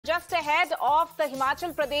Just ahead of the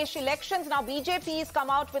Himachal Pradesh elections, now BJP has come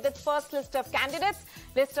out with its first list of candidates.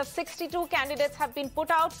 List of 62 candidates have been put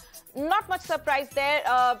out. Not much surprise there.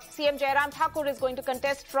 CM Ram Thakur is going to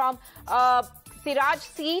contest from Seraj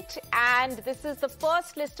seat, and this is the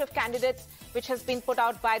first list of candidates which has been put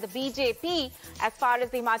out by the BJP as far as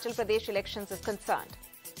the Himachal Pradesh elections is concerned.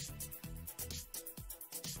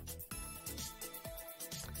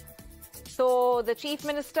 So the Chief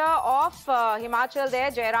Minister of Himachal there,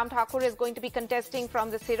 Ram Thakur, is going to be contesting from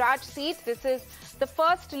the Seraj seat. This is the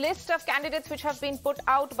first list of candidates which have been put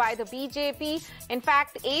out by the BJP. In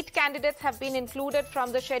fact, 8 candidates have been included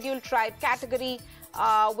from the scheduled tribe category,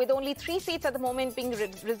 with only 3 seats at the moment being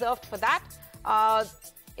reserved for that.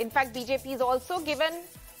 In fact, BJP is also given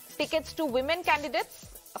tickets to women candidates.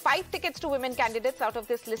 5 tickets to women candidates out of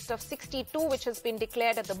this list of 62, which has been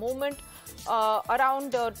declared at the moment.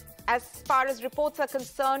 As far as reports are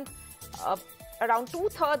concerned, around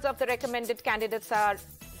 2/3 of the recommended candidates are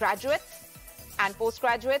graduates and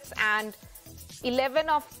postgraduates, and 11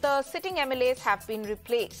 of the sitting MLAs have been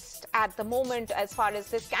replaced at the moment. As far as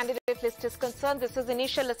this candidate list is concerned, this is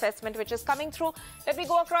initial assessment which is coming through. Let me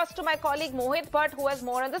go across to my colleague Mohit Bhatt, who has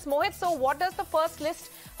more on this. Mohit, so what does the first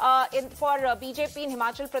list for BJP in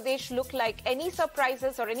Himachal Pradesh look like? Any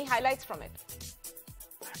surprises or any highlights from it?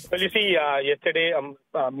 Well, you see, yesterday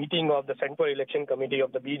a meeting of the Central Election Committee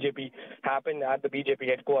of the BJP happened at the BJP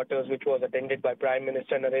headquarters, which was attended by Prime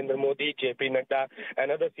Minister Narendra Modi, JP Nadda,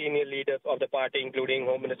 and other senior leaders of the party, including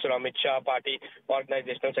Home Minister Amit Shah, Party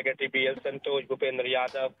Organizational Secretary B.L. Santosh, Bhupendra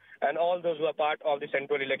Yadav, and all those who are part of the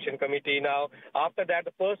Central Election Committee. Now, after that,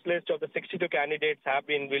 the first list of the 62 candidates have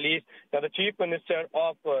been released. Now, the Chief Minister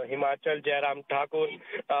of Himachal, Ram Thakur,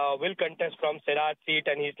 will contest from Seraj seat,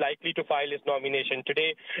 and he's likely to file his nomination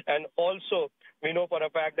today. And also, we know for a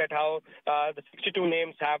fact that how the 62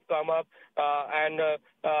 names have come up, and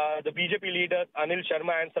the BJP leaders Anil,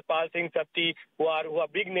 Sharma and Satpal Satti, who are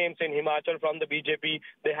big names in Himachal from the BJP,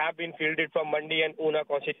 they have been fielded from Mandi and Una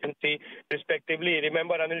constituency respectively.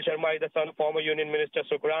 Remember, Anil Sharma is the son of former Union Minister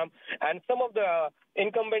Ram, and some of the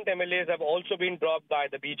incumbent MLAs have also been dropped by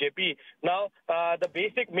the BJP. Now, the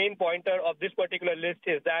basic main pointer of this particular list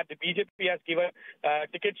is that the BJP has given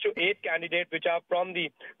tickets to 8 candidates which are from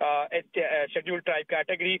the scheduled tribe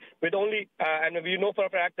category, with only, and we know for a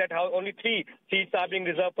fact that how only 3 seats are being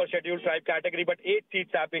reserved for scheduled tribe category, but 8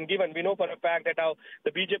 seats have been given. We know for a fact that how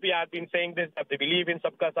the BJP has been saying this, that they believe in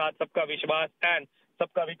Sabka Saath, Sabka Vishwas and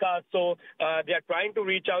Sabka Vikas. So they are trying to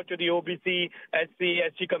reach out to the OBC, SC,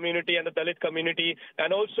 ST community and the Dalit community.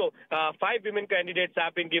 And also 5 women candidates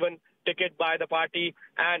have been given ticket by the party,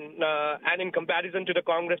 and in comparison to the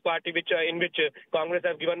Congress party, in which Congress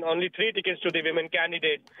has given only 3 tickets to the women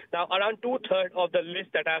candidates. Now, around 2/3 of the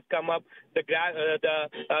list that has come up, the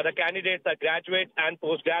candidates are graduates and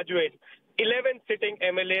postgraduates. 11 sitting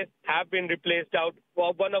MLAs have been replaced out.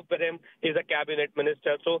 One of them is a cabinet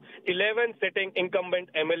minister. So 11 sitting incumbent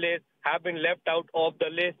MLAs have been left out of the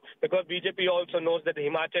list, because BJP also knows that the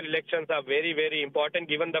Himachal elections are very, very important,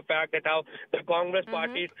 given the fact that how the Congress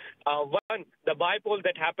parties won the bypoll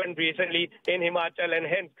that happened recently in Himachal, and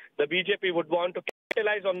hence the BJP would want to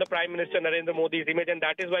capitalize on the Prime Minister Narendra Modi's image, and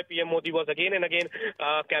that is why PM Modi was again and again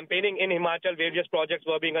campaigning in Himachal. Various projects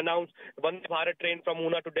were being announced. Vande Bharat train from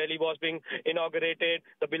Una to Delhi was being inaugurated.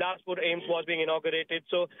 The Bilaspur AIIMS was being inaugurated.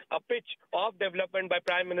 So a pitch of development by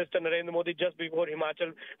Prime Minister Narendra Modi just before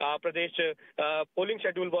Himachal Pradesh polling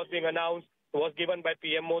schedule was being announced was given by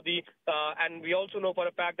PM Modi. And we also know for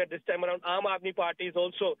a fact that this time around Aam Aadmi Party is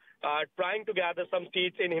also trying to gather some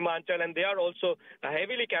seats in Himachal, and they are also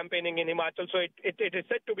heavily campaigning in Himachal. So it is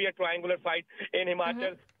said to be a triangular fight in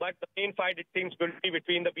Himachal, but the main fight, it seems, will be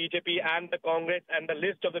between the BJP and the Congress, and the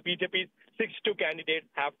list of the BJP's 62 candidates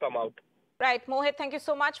have come out. Right, Mohit, thank you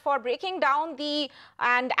so much for breaking down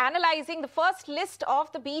and analyzing the first list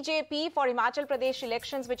of the BJP for Himachal Pradesh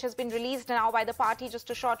elections, which has been released now by the party just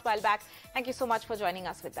a short while back. Thank you so much for joining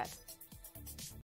us with that.